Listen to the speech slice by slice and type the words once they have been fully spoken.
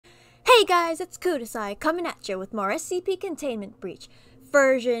Hey guys, it's KudaSai coming at you with more SCP Containment Breach,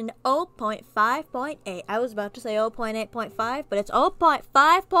 version 0.5.8. I was about to say 0.8.5, but it's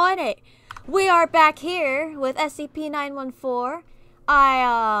 0.5.8. We are back here with SCP-914.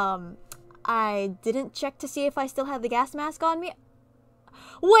 I didn't check to see if I still have the gas mask on me.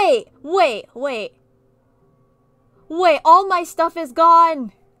 Wait, all my stuff is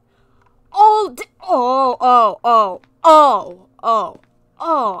gone.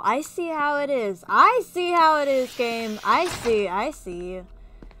 Oh, I see how it is. I see how it is, game. I see.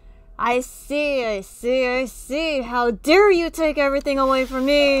 How dare you take everything away from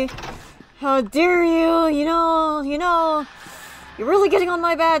me? How dare you? You know, you're really getting on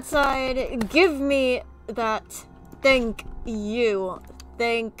my bad side. Give me that. Thank you.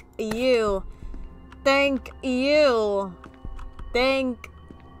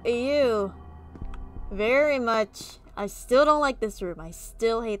 Very much. I still don't like this room. I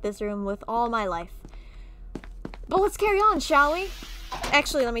still hate this room with all my life. But let's carry on, shall we?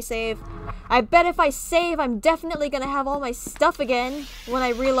 Actually, let me save. I bet if I save, I'm definitely gonna have all my stuff again when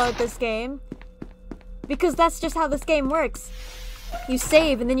I reload this game. Because that's just how this game works. You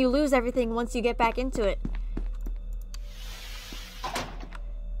save and then you lose everything once you get back into it.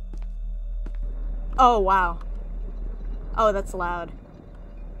 Oh, wow. Oh, that's loud.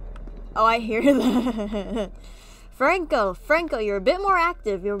 Oh, I hear that. Franco, you're a bit more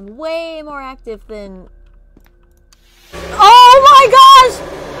active. You're way more active than... Oh my gosh!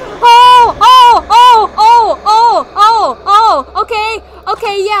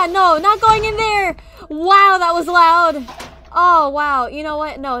 Okay, yeah, no, not going in there. Wow, that was loud. Oh, wow, you know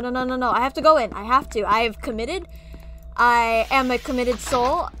what? No, I have to go in. I have to. I have committed. I am a committed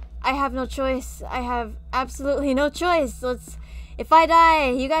soul. I have no choice. I have absolutely no choice. If I die,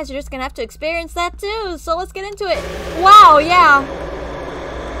 you guys are just gonna have to experience that too, so let's get into it. Wow, yeah.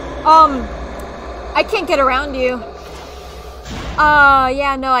 I can't get around you.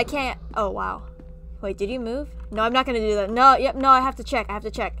 Yeah, no, I can't. Oh, wow. Wait, did you move? No, I'm not gonna do that. No, yep, no, I have to check.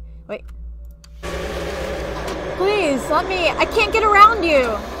 Wait. Please, let me. I can't get around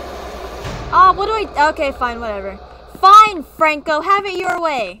you. Oh, what do I. Okay, fine, whatever. Fine, Franco, have it your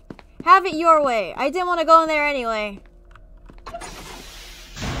way. I didn't want to go in there anyway.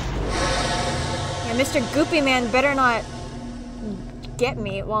 Yeah, Mr. Goopy Man better not get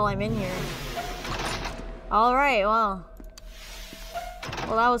me while I'm in here. Alright, well,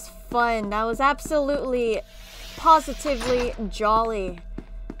 that was fun. That was absolutely, positively jolly.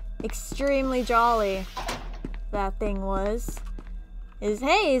 Extremely jolly. That thing was.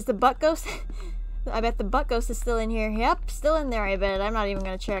 Hey, is the butt ghost? I bet the butt ghost is still in here. Yep, still in there, I bet. I'm not even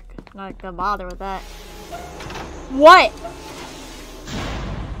gonna check. I'm not gonna bother with that. What?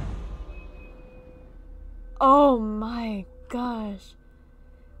 Oh my gosh.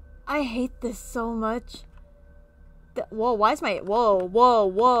 I hate this so much. Whoa, why is my... Whoa.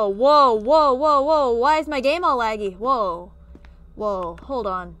 Why is my game all laggy? Whoa, hold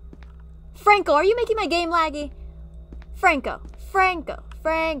on. Franco, are you making my game laggy? Franco.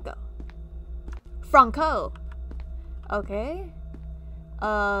 Okay.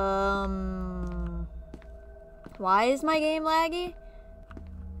 Why is my game laggy?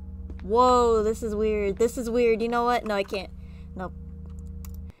 Whoa, this is weird. You know what? No, I can't. Nope.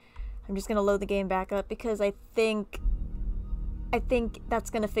 I'm just gonna load the game back up because I think that's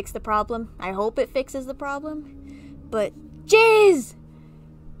gonna fix the problem. I hope it fixes the problem. But, jeez!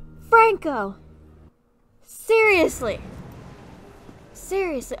 Franco! Seriously!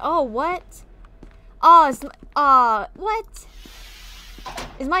 Oh, what? What?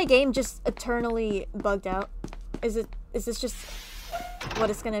 Is my game just eternally bugged out? Is this just what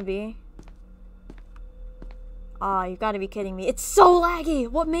it's gonna be? You gotta be kidding me. It's so laggy!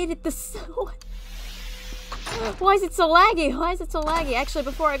 What made it this... Why is it so laggy? Actually,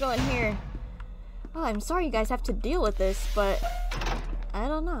 before I go in here... Oh, I'm sorry you guys have to deal with this, but... I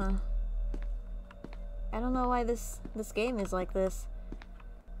don't know. I don't know why this game is like this.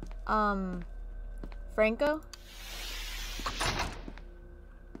 Franco?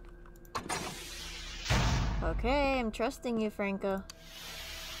 Okay, I'm trusting you, Franco.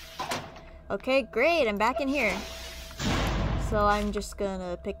 Okay, great, I'm back in here. So I'm just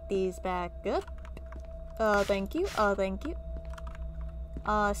gonna pick these back up. Thank you.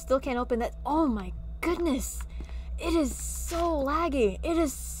 Still can't open that. Oh my goodness! It is so laggy.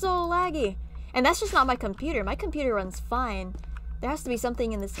 And that's just not my computer. My computer runs fine. There has to be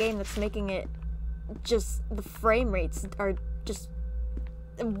something in this game that's making it just... The frame rates are just...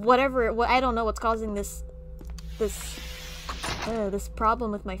 Whatever. I don't know what's causing this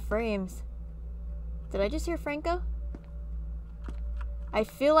problem with my frames. Did I just hear Franco? I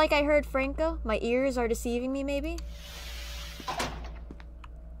feel like I heard Franco. My ears are deceiving me, maybe?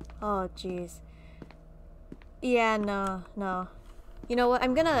 Oh, jeez. Yeah, no. You know what?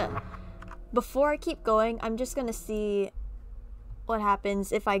 I'm gonna... Before I keep going, I'm just gonna see what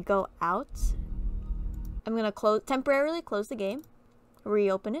happens if I go out. I'm gonna temporarily close the game.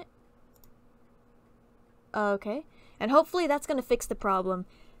 Reopen it. Okay. And hopefully that's gonna fix the problem.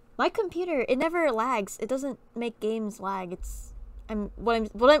 My computer, it never lags. It doesn't make games lag.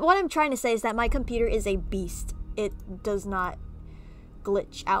 What I'm trying to say is that my computer is a beast. It does not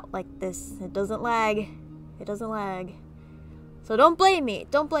glitch out like this. It doesn't lag. It doesn't lag. So don't blame me.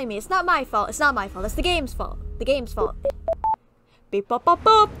 Don't blame me. It's not my fault. It's not my fault. It's the game's fault. The game's fault. Beep bop bop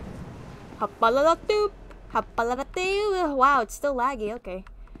boop. Hoppa doop. Hoppa. Wow, it's still laggy. Okay.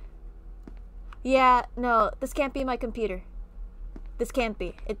 Yeah, no, this can't be my computer. This can't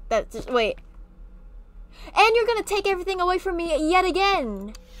be. Wait. And you're gonna take everything away from me yet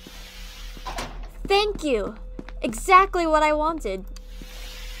again. Thank you. Exactly what I wanted.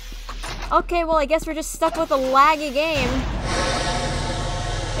 Okay, well, I guess we're just stuck with a laggy game.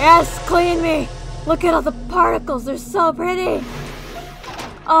 Yes, clean me. Look at all the particles. They're so pretty.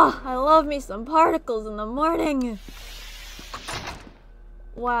 Oh, I love me some particles in the morning.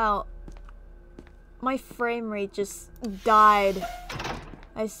 Wow. My frame rate just died.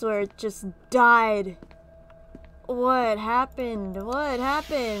 I swear, it just died. What happened? What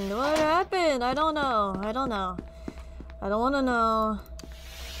happened? What happened? I don't know. I don't know. I don't want to know.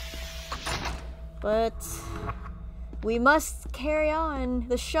 But we must carry on.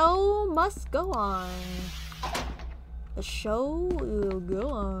 The show must go on. The show will go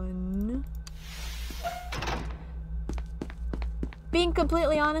on. Being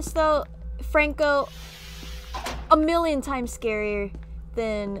completely honest though, Franco, a million times scarier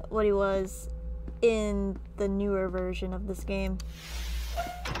than what he was in the newer version of this game.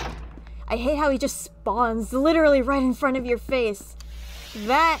 I hate how he just spawns literally right in front of your face.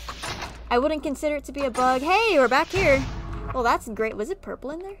 That, I wouldn't consider it to be a bug. Hey, we're back here. Well, that's great. Was it purple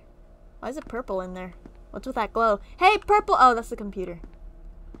in there? Why is it purple in there? What's with that glow? Hey, purple! Oh, that's the computer.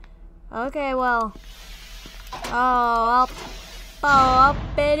 Okay, well. I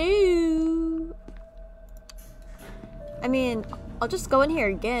mean, I'll just go in here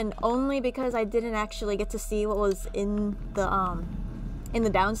again, only because I didn't actually get to see what was in the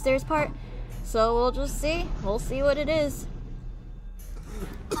downstairs part. So we'll just see. We'll see what it is.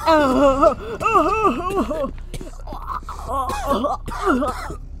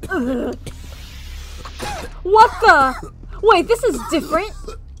 What the? Wait, this is different.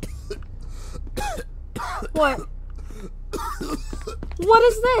 What? What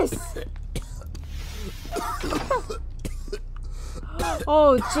is this?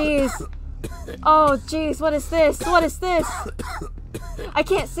 Oh jeez. Oh jeez, what is this? What is this? I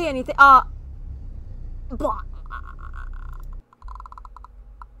can't see anything. Blah.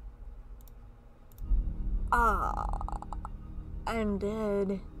 I'm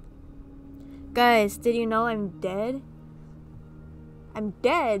dead. Guys, did you know I'm dead? I'm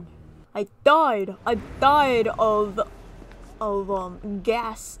dead. I died. I died of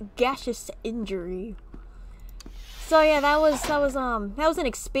gaseous injury. So yeah, that was an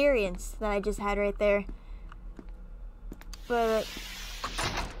experience that I just had right there. But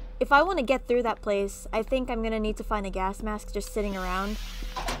if I want to get through that place, I think I'm gonna need to find a gas mask just sitting around.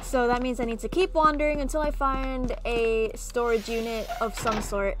 So that means I need to keep wandering until I find a storage unit of some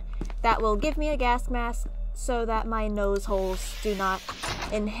sort that will give me a gas mask so that my nose holes do not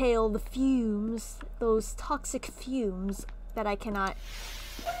inhale the fumes, those toxic fumes that I cannot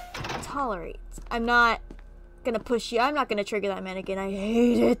tolerate. I'm not gonna push you. I'm not gonna trigger that mannequin. I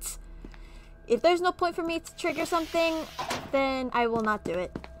hate it. If there's no point for me to trigger something, then I will not do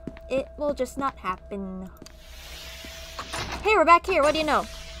it. It will just not happen. Hey, we're back here. What do you know?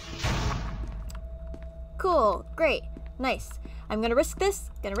 Cool. Great. Nice. I'm gonna risk this.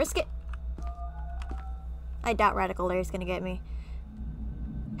 Gonna risk it. I doubt Radical Lair is gonna get me.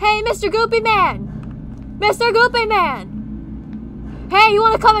 Hey, Mr. Goopy Man! Mr. Goopy Man! Hey, you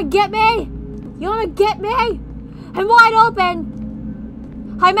wanna come and get me? You wanna get me? I'm wide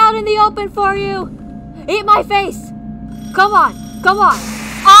open! I'm out in the open for you! Eat my face! Come on! Come on!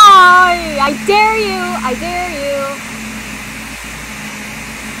 I dare you! I dare you!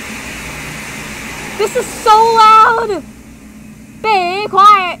 This is so loud! Be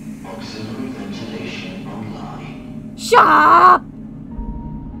quiet! Auxiliary ventilation online. Shut up!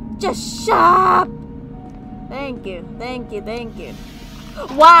 Just shut up! Thank you, thank you, thank you.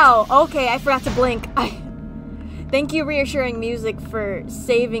 Wow, okay, I forgot to blink. Thank you, reassuring music, for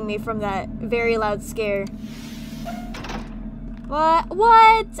saving me from that very loud scare.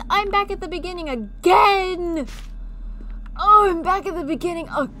 What? I'm back at the beginning again! Oh, I'm back at the beginning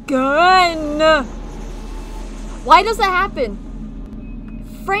again! Why does that happen?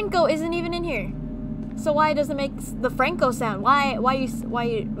 Franco isn't even in here. So why does it make the Franco sound? Why you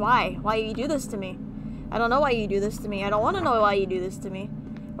do this to me? I don't know why you do this to me. I don't want to know why you do this to me.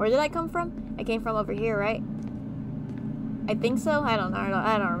 Where did I come from? I came from over here, right? I think so? I don't know.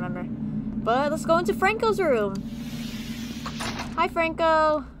 I don't remember. But let's go into Franco's room. Hi,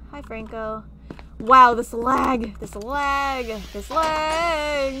 Franco. Hi, Franco. Wow, this lag. This lag. This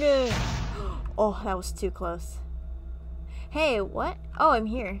lag. Oh, that was too close. Hey, what? Oh, I'm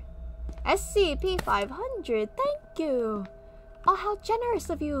here. SCP 500. Thank you. Oh, how generous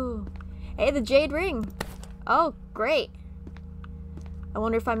of you. Hey, the Jade Ring. Oh, great. I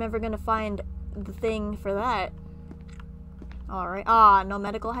wonder if I'm ever gonna find the thing for that. Alright. Ah, no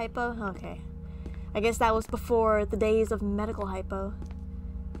medical hypo? Okay. I guess that was before the days of medical hypo.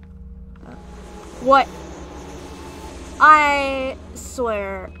 What? I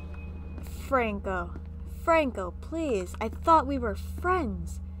swear. Franco. Franco, please. I thought we were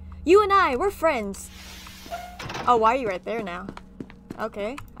friends. You and I, we're friends. Oh, why are you right there now?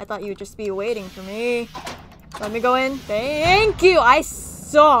 Okay. I thought you would just be waiting for me. Let me go in. Thank you. I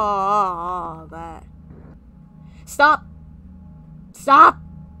saw that. Stop. Stop.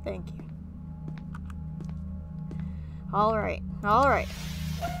 Thank you. Alright. Alright.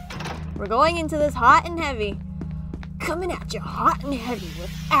 We're going into this hot and heavy. Coming at you hot and heavy with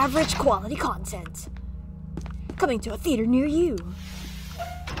average quality content. Coming to a theater near you.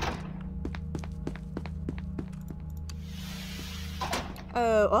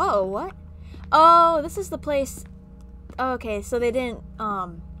 Oh, what? Oh, this is the place. Okay, so they did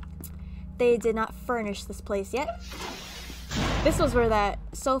not furnish this place yet. This was where that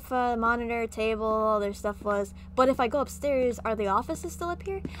sofa, monitor, table, all their stuff was. But if I go upstairs, are the offices still up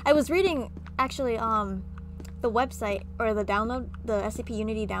here? I was reading, actually, the website, or the SCP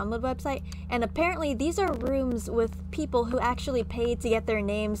Unity download website, and apparently these are rooms with people who actually paid to get their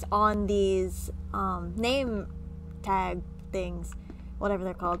names on these, name tag things, whatever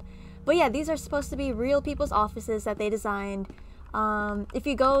they're called. But yeah, these are supposed to be real people's offices that they designed. If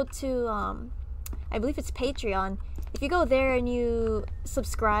you go to, I believe it's Patreon, if you go there and you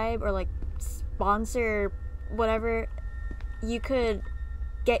subscribe or like sponsor whatever, you could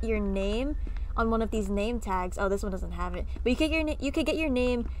get your name on one of these name tags. Oh, this one doesn't have it. But you could get your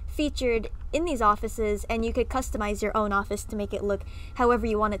name featured in these offices, and you could customize your own office to make it look however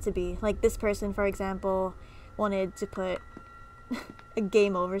you want it to be. Like this person, for example, wanted to put a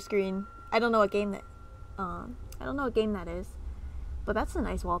game over screen. I don't know what game that is. But that's a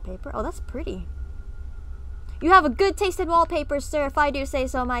nice wallpaper. Oh, that's pretty. You have a good taste in wallpapers, sir, if I do say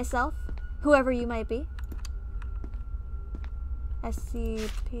so myself. Whoever you might be.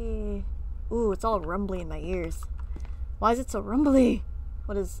 SCP. Ooh, it's all rumbly in my ears. Why is it so rumbly?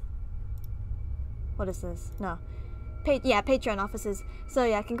 What is this? No. Yeah, Patreon offices. So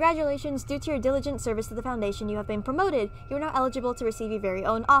yeah, congratulations. Due to your diligent service to the Foundation, you have been promoted. You are now eligible to receive your very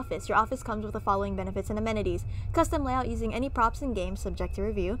own office. Your office comes with the following benefits and amenities. Custom layout using any props in games subject to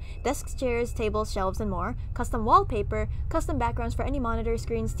review. Desks, chairs, tables, shelves, and more. Custom wallpaper. Custom backgrounds for any monitors,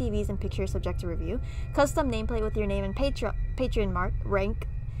 screens, TVs, and pictures subject to review. Custom nameplate with your name and Patreon mark, rank.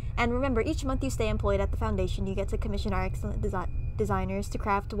 And remember, each month you stay employed at the Foundation, you get to commission our excellent designers to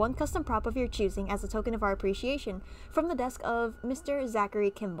craft one custom prop of your choosing as a token of our appreciation from the desk of Mr.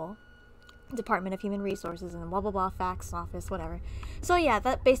 Zachary Kimball, Department of Human Resources, and blah blah blah, fax office, whatever. So yeah,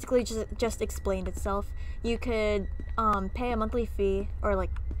 that basically just explained itself. You could pay a monthly fee, or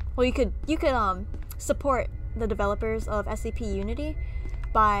like, well, you could support the developers of SCP Unity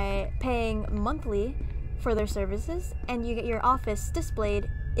by paying monthly for their services, and you get your office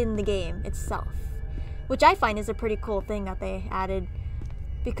displayed in the game itself, which I find is a pretty cool thing that they added,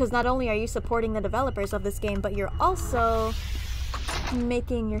 because not only are you supporting the developers of this game, but you're also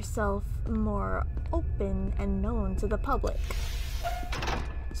making yourself more open and known to the public.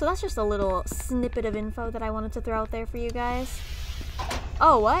 So that's just a little snippet of info that I wanted to throw out there for you guys.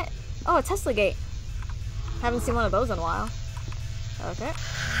 Oh, what? Oh, a Tesla gate. Haven't seen one of those in a while. Okay.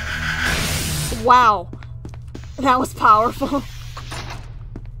 Wow. That was powerful.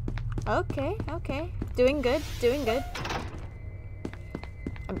 Okay, okay. Doing good, doing good.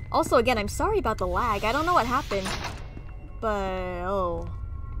 Also, again, I'm sorry about the lag. I don't know what happened. But, oh.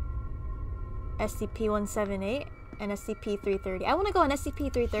 SCP-178 and SCP-330. I want to go on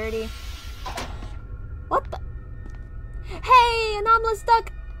SCP-330. What the? Hey, anomalous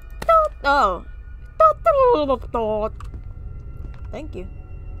duck! Oh. Thank you.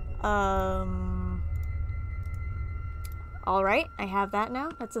 Alright, I have that now.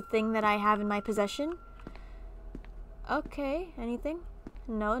 That's a thing that I have in my possession. Okay, anything?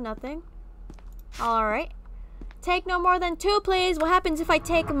 No, nothing. Alright. Take no more than 2, please. What happens if I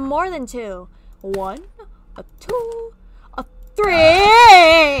take more than 2? 1, a 2, a 3.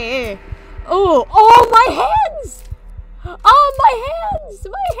 Oh, my hands! Oh, my hands!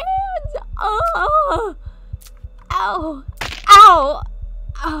 My hands! Oh! Ow! Ow!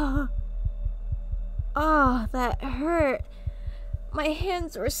 Oh, oh, that hurt. My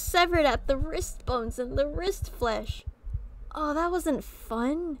hands were severed at the wrist bones and the wrist flesh. Oh, that wasn't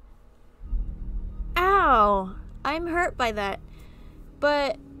fun. Ow! I'm hurt by that.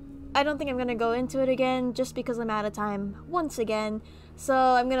 But I don't think I'm gonna go into it again just because I'm out of time once again. So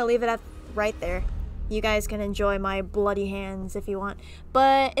I'm gonna leave it at right there. You guys can enjoy my bloody hands if you want.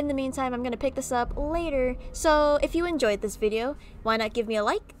 But in the meantime, I'm gonna pick this up later. So if you enjoyed this video, why not give me a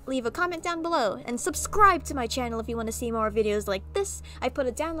like, leave a comment down below, and subscribe to my channel if you want to see more videos like this. I put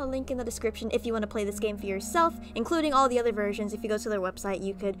a download link in the description if you want to play this game for yourself, including all the other versions. If you go to their website,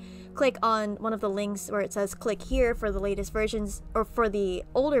 you could click on one of the links where it says click here for the latest versions, or for the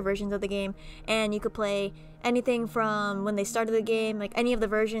older versions of the game, and you could play anything from when they started the game, like any of the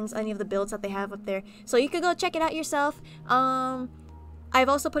versions, any of the builds that they have up there. So you could go check it out yourself. I've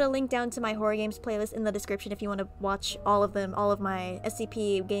also put a link down to my horror games playlist in the description if you want to watch all of them, all of my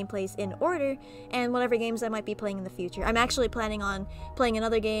SCP gameplays in order, and whatever games I might be playing in the future. I'm actually planning on playing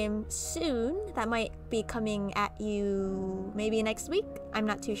another game soon that might be coming at you maybe next week. I'm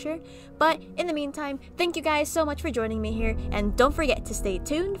not too sure. But in the meantime, thank you guys so much for joining me here, and don't forget to stay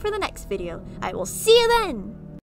tuned for the next video. I will see you then!